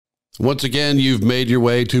Once again, you've made your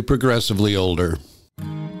way to Progressively Older.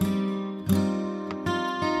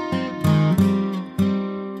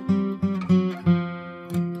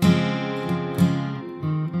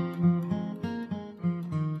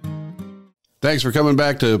 Thanks for coming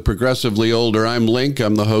back to Progressively Older. I'm Link.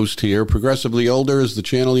 I'm the host here. Progressively Older is the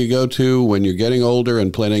channel you go to when you're getting older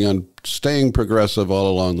and planning on staying progressive all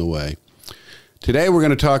along the way. Today we're going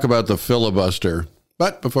to talk about the filibuster.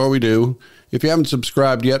 But before we do, if you haven't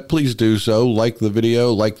subscribed yet, please do so. Like the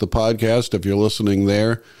video, like the podcast if you're listening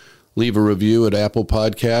there. Leave a review at Apple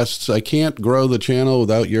Podcasts. I can't grow the channel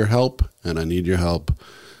without your help, and I need your help.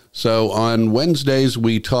 So on Wednesdays,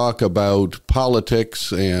 we talk about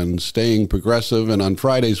politics and staying progressive, and on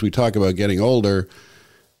Fridays, we talk about getting older.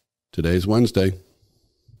 Today's Wednesday.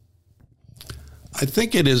 I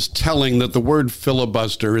think it is telling that the word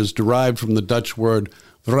filibuster is derived from the Dutch word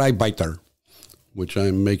vrijbuiter, which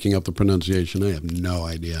I'm making up the pronunciation. I have no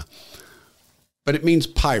idea. But it means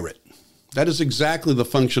pirate. That is exactly the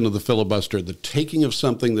function of the filibuster, the taking of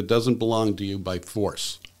something that doesn't belong to you by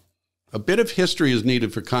force. A bit of history is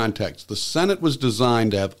needed for context. The Senate was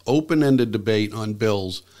designed to have open-ended debate on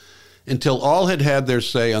bills until all had had their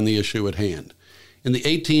say on the issue at hand. In the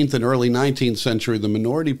 18th and early 19th century, the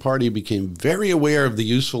minority party became very aware of the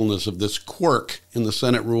usefulness of this quirk in the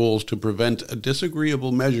Senate rules to prevent a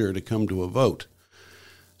disagreeable measure to come to a vote.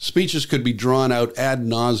 Speeches could be drawn out ad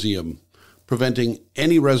nauseum, preventing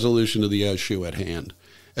any resolution of the issue at hand.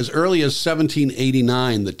 As early as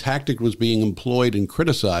 1789, the tactic was being employed and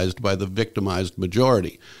criticized by the victimized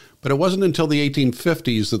majority. But it wasn't until the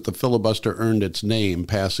 1850s that the filibuster earned its name,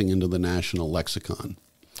 passing into the national lexicon.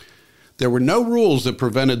 There were no rules that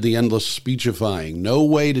prevented the endless speechifying, no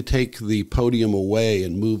way to take the podium away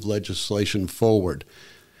and move legislation forward.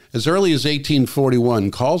 As early as 1841,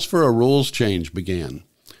 calls for a rules change began.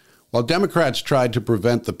 While Democrats tried to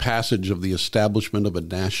prevent the passage of the establishment of a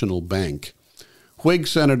national bank, Whig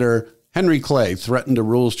Senator Henry Clay threatened a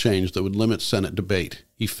rules change that would limit Senate debate.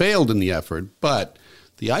 He failed in the effort, but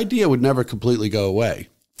the idea would never completely go away.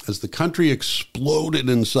 As the country exploded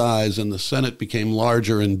in size and the Senate became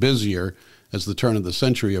larger and busier as the turn of the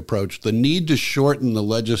century approached, the need to shorten the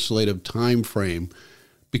legislative time frame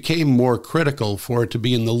became more critical for it to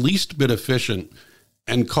be in the least bit efficient,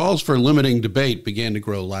 and calls for limiting debate began to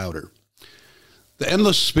grow louder. The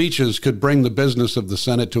endless speeches could bring the business of the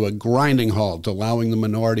Senate to a grinding halt, allowing the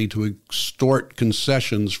minority to extort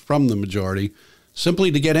concessions from the majority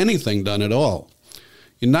simply to get anything done at all.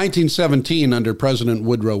 In 1917, under President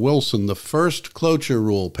Woodrow Wilson, the first cloture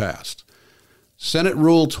rule passed. Senate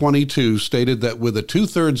Rule 22 stated that with a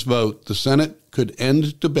two-thirds vote, the Senate could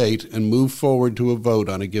end debate and move forward to a vote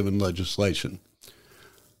on a given legislation.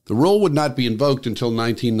 The rule would not be invoked until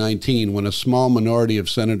 1919, when a small minority of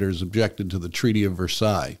senators objected to the Treaty of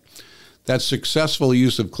Versailles. That successful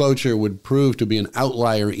use of cloture would prove to be an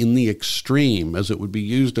outlier in the extreme, as it would be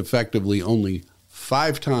used effectively only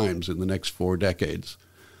 5 times in the next 4 decades.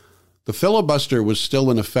 The filibuster was still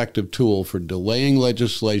an effective tool for delaying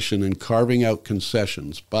legislation and carving out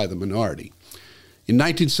concessions by the minority. In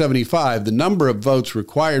 1975, the number of votes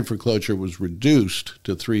required for cloture was reduced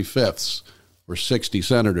to 3/5, or 60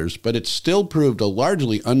 senators, but it still proved a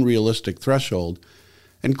largely unrealistic threshold,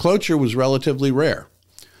 and cloture was relatively rare.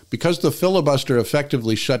 Because the filibuster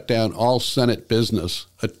effectively shut down all Senate business,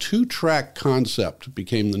 a 2-track concept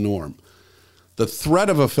became the norm. The threat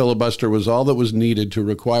of a filibuster was all that was needed to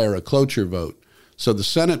require a cloture vote, so the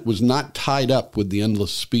Senate was not tied up with the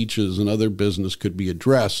endless speeches and other business could be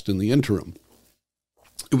addressed in the interim.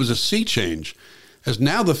 It was a sea change, as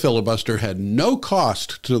now the filibuster had no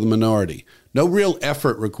cost to the minority, no real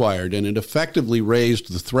effort required, and it effectively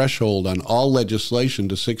raised the threshold on all legislation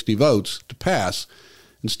to 60 votes to pass,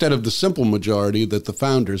 instead of the simple majority that the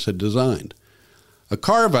founders had designed. A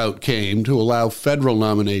carve-out came to allow federal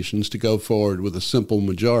nominations to go forward with a simple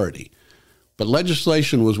majority, but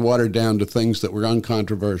legislation was watered down to things that were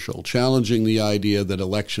uncontroversial, challenging the idea that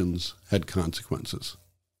elections had consequences.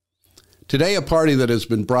 Today, a party that has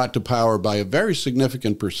been brought to power by a very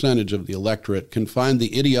significant percentage of the electorate can find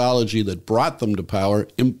the ideology that brought them to power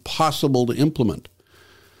impossible to implement.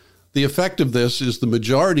 The effect of this is the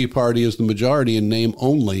majority party is the majority in name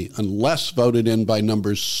only, unless voted in by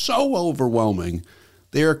numbers so overwhelming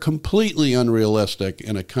they are completely unrealistic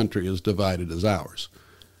in a country as divided as ours.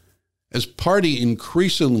 As party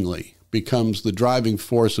increasingly becomes the driving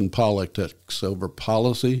force in politics over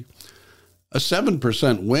policy, a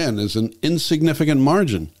 7% win is an insignificant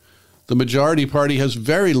margin. The majority party has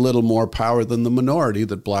very little more power than the minority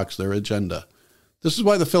that blocks their agenda. This is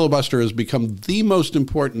why the filibuster has become the most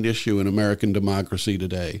important issue in American democracy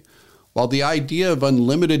today. While the idea of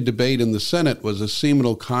unlimited debate in the Senate was a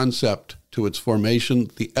seminal concept to its formation,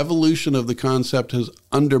 the evolution of the concept has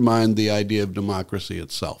undermined the idea of democracy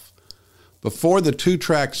itself. Before the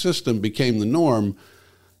two-track system became the norm,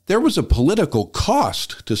 there was a political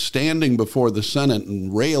cost to standing before the Senate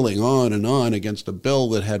and railing on and on against a bill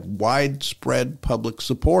that had widespread public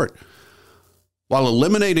support. While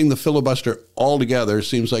eliminating the filibuster altogether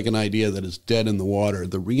seems like an idea that is dead in the water,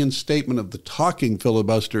 the reinstatement of the talking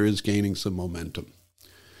filibuster is gaining some momentum.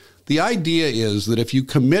 The idea is that if you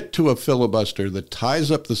commit to a filibuster that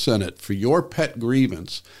ties up the Senate for your pet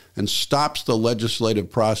grievance and stops the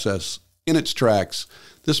legislative process in its tracks,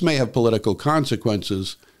 this may have political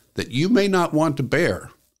consequences that you may not want to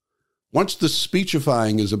bear. Once the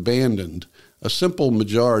speechifying is abandoned, a simple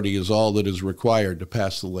majority is all that is required to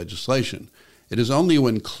pass the legislation. It is only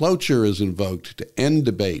when cloture is invoked to end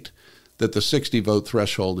debate that the 60-vote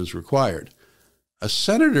threshold is required. A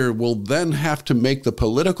senator will then have to make the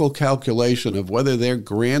political calculation of whether their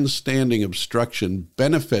grandstanding obstruction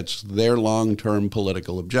benefits their long-term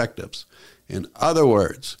political objectives. In other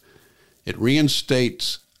words, it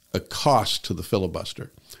reinstates a cost to the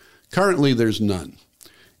filibuster. Currently, there's none.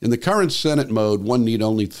 In the current Senate mode, one need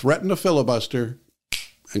only threaten a filibuster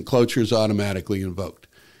and cloture is automatically invoked.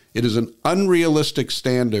 It is an unrealistic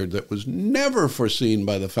standard that was never foreseen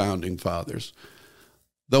by the Founding Fathers.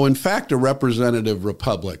 Though in fact a representative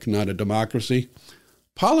republic, not a democracy,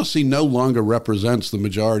 policy no longer represents the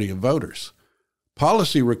majority of voters.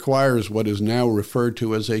 Policy requires what is now referred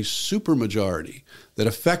to as a supermajority that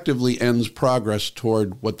effectively ends progress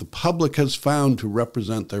toward what the public has found to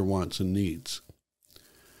represent their wants and needs.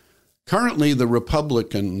 Currently, the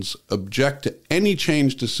Republicans object to any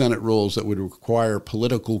change to Senate rules that would require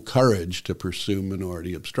political courage to pursue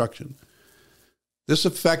minority obstruction. This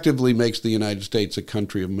effectively makes the United States a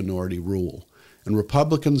country of minority rule, and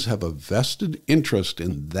Republicans have a vested interest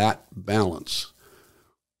in that balance.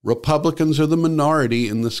 Republicans are the minority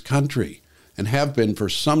in this country and have been for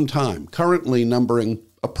some time, currently numbering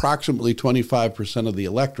approximately 25% of the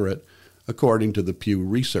electorate, according to the Pew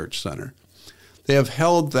Research Center. They have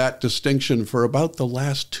held that distinction for about the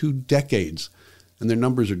last 2 decades, and their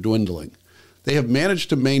numbers are dwindling. They have managed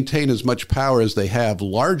to maintain as much power as they have,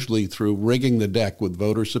 largely through rigging the deck with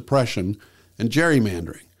voter suppression and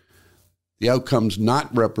gerrymandering. The outcome's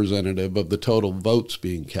not representative of the total votes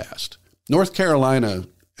being cast. North Carolina,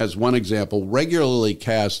 as one example, regularly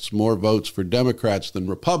casts more votes for Democrats than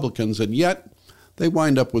Republicans, and yet they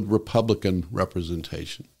wind up with Republican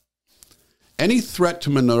representation. Any threat to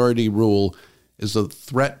minority rule is a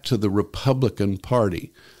threat to the Republican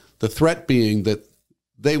Party, the threat being that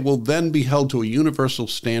they will then be held to a universal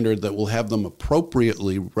standard that will have them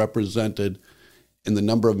appropriately represented in the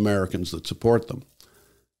number of Americans that support them.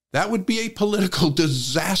 That would be a political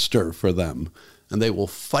disaster for them, and they will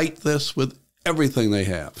fight this with everything they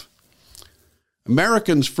have.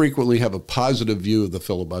 Americans frequently have a positive view of the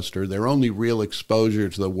filibuster, their only real exposure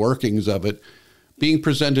to the workings of it being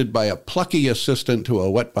presented by a plucky assistant to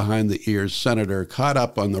a wet-behind-the-ears senator caught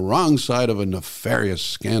up on the wrong side of a nefarious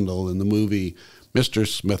scandal in the movie Mr.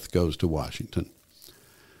 Smith Goes to Washington.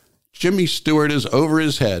 Jimmy Stewart is over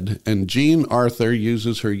his head, and Jean Arthur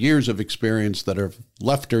uses her years of experience that have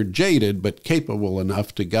left her jaded but capable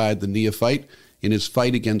enough to guide the neophyte in his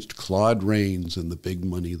fight against Claude Rains and the big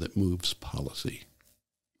money that moves policy.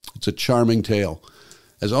 It's a charming tale,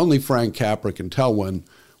 as only Frank Capra can tell one,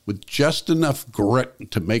 with just enough grit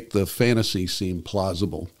to make the fantasy seem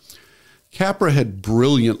plausible. Capra had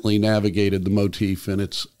brilliantly navigated the motif in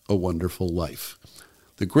It's a Wonderful Life.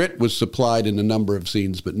 The grit was supplied in a number of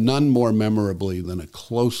scenes, but none more memorably than a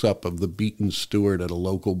close-up of the beaten Stewart at a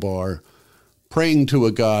local bar, praying to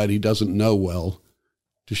a god he doesn't know well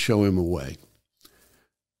to show him a way.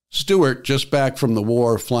 Stewart, just back from the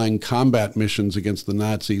war flying combat missions against the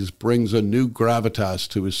Nazis, brings a new gravitas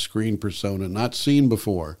to his screen persona not seen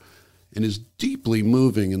before and is deeply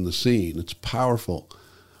moving in the scene. It's powerful.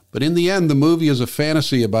 But in the end, the movie is a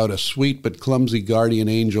fantasy about a sweet but clumsy guardian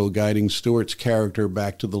angel guiding Stewart's character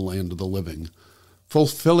back to the land of the living,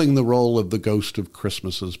 fulfilling the role of the ghost of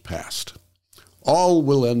Christmases past. All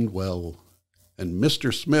will end well, and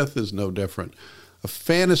Mr. Smith is no different. A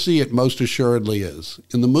fantasy it most assuredly is.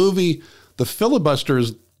 In the movie, the filibuster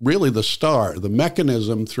is really the star, the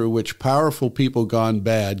mechanism through which powerful people gone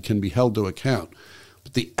bad can be held to account.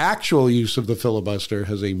 But the actual use of the filibuster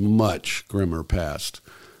has a much grimmer past.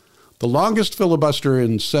 The longest filibuster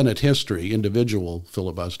in Senate history, individual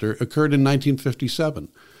filibuster, occurred in 1957.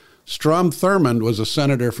 Strom Thurmond was a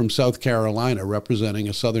senator from South Carolina representing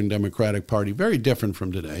a Southern Democratic Party very different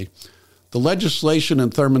from today. The legislation in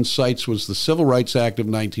Thurman's sights was the Civil Rights Act of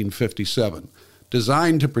 1957,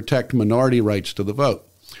 designed to protect minority rights to the vote.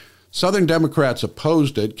 Southern Democrats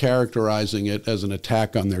opposed it, characterizing it as an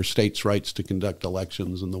attack on their states' rights to conduct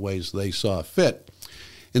elections in the ways they saw fit.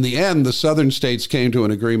 In the end, the Southern states came to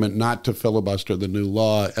an agreement not to filibuster the new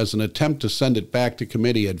law, as an attempt to send it back to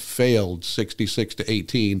committee had failed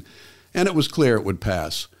 66-18, and it was clear it would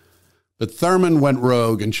pass. But Thurman went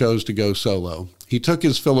rogue and chose to go solo. He took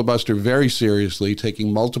his filibuster very seriously,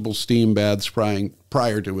 taking multiple steam baths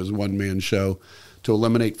prior to his one-man show to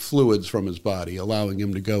eliminate fluids from his body, allowing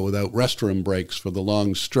him to go without restroom breaks for the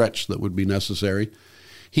long stretch that would be necessary.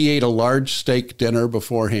 He ate a large steak dinner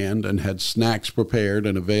beforehand and had snacks prepared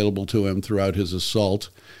and available to him throughout his assault.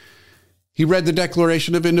 He read the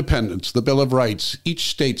Declaration of Independence, the Bill of Rights, each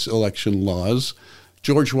state's election laws,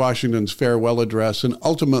 George Washington's farewell address, and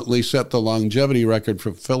ultimately set the longevity record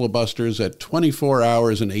for filibusters at 24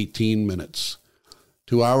 hours and 18 minutes.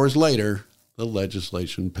 2 hours later, the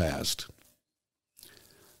legislation passed.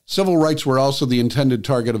 Civil rights were also the intended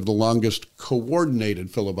target of the longest coordinated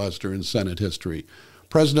filibuster in Senate history.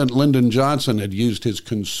 President Lyndon Johnson had used his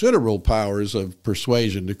considerable powers of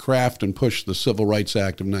persuasion to craft and push the Civil Rights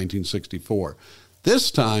Act of 1964.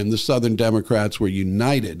 This time, the Southern Democrats were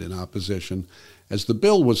united in opposition, as the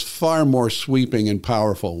bill was far more sweeping and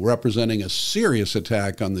powerful, representing a serious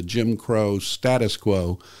attack on the Jim Crow status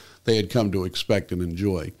quo they had come to expect and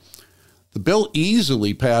enjoy. The bill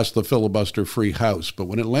easily passed the filibuster-free House, but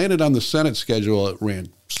when it landed on the Senate schedule, it ran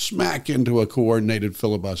smack into a coordinated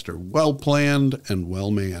filibuster, well-planned and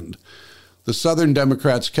well-manned. The Southern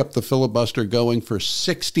Democrats kept the filibuster going for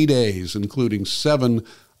 60 days, including 7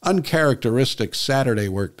 uncharacteristic Saturday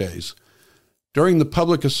workdays. During the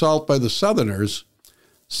public assault by the Southerners,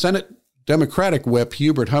 Senate Democratic whip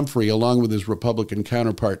Hubert Humphrey, along with his Republican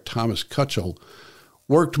counterpart Thomas Kuchel,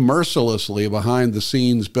 worked mercilessly behind the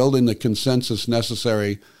scenes, building the consensus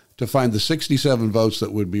necessary to find the 67 votes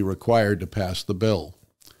that would be required to pass the bill.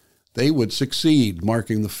 They would succeed,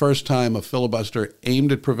 marking the first time a filibuster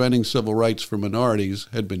aimed at preventing civil rights for minorities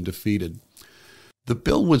had been defeated. The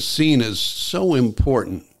bill was seen as so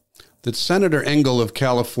important that Senator Engel of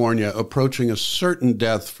California, approaching a certain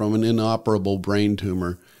death from an inoperable brain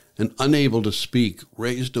tumor and unable to speak,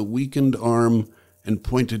 raised a weakened arm and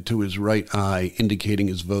pointed to his right eye, indicating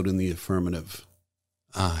his vote in the affirmative.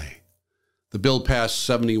 Aye. The bill passed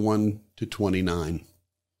 71-29.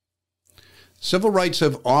 Civil rights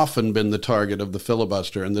have often been the target of the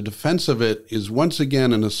filibuster, and the defense of it is once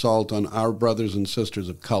again an assault on our brothers and sisters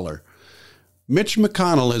of color. Mitch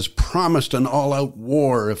McConnell has promised an all-out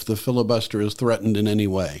war if the filibuster is threatened in any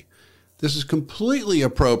way. This is completely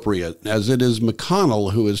appropriate, as it is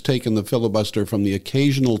McConnell who has taken the filibuster from the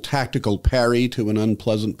occasional tactical parry to an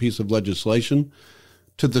unpleasant piece of legislation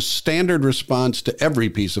to the standard response to every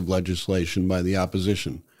piece of legislation by the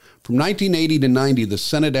opposition. From 1980 to 90, the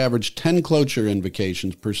Senate averaged 10 cloture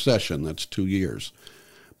invocations per session. That's 2 years.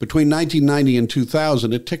 Between 1990 and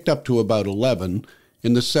 2000, it ticked up to about 11.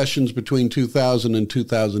 In the sessions between 2000 and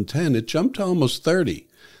 2010, it jumped to almost 30.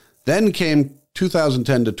 Then came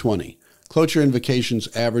 2010 to 20. Cloture invocations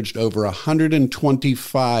averaged over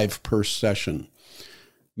 125 per session.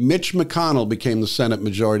 Mitch McConnell became the Senate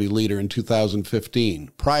Majority Leader in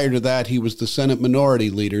 2015. Prior to that, he was the Senate Minority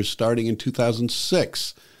Leader starting in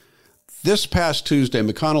 2006. This past Tuesday,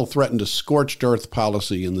 McConnell threatened a scorched earth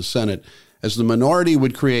policy in the Senate, as the minority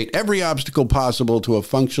would create every obstacle possible to a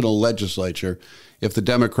functional legislature if the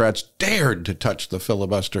Democrats dared to touch the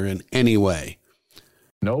filibuster in any way.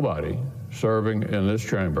 Nobody serving in this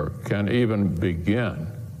chamber can even begin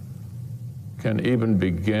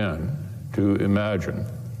to imagine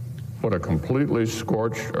what a completely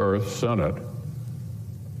scorched earth Senate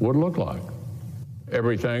would look like.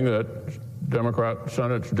 Everything that Democrat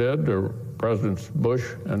Senates did to Presidents Bush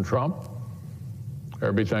and Trump,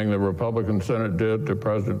 everything the Republican Senate did to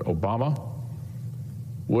President Obama,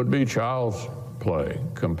 would be child's play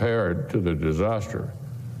compared to the disaster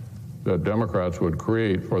that Democrats would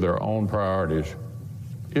create for their own priorities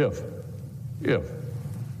if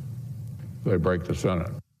they break the Senate.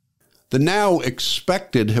 The now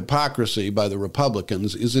expected hypocrisy by the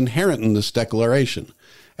Republicans is inherent in this declaration,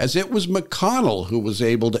 as it was McConnell who was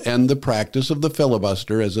able to end the practice of the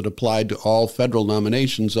filibuster as it applied to all federal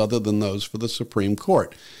nominations other than those for the Supreme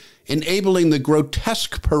Court, enabling the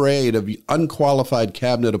grotesque parade of unqualified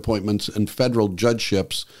cabinet appointments and federal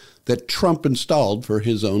judgeships that Trump installed for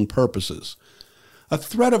his own purposes. A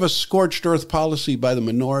threat of a scorched earth policy by the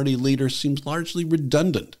minority leader seems largely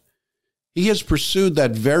redundant. He has pursued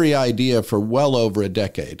that very idea for well over a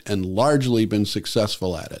decade and largely been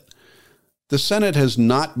successful at it. The Senate has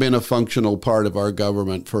not been a functional part of our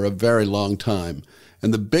government for a very long time,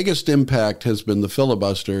 and the biggest impact has been the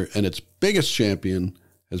filibuster, and its biggest champion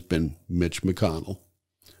has been Mitch McConnell.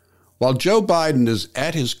 While Joe Biden is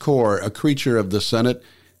at his core a creature of the Senate,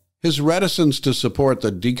 his reticence to support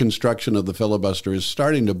the deconstruction of the filibuster is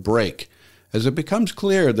starting to break as it becomes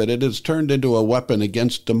clear that it has turned into a weapon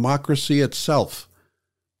against democracy itself.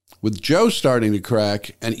 With Joe starting to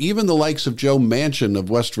crack, and even the likes of Joe Manchin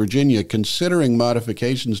of West Virginia considering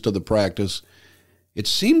modifications to the practice, it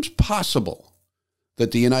seems possible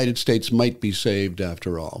that the United States might be saved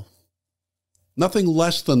after all. Nothing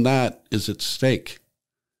less than that is at stake.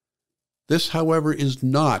 This, however, is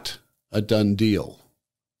not a done deal.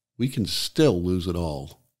 We can still lose it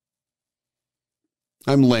all.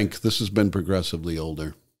 I'm Link. This has been Progressively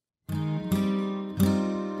Older.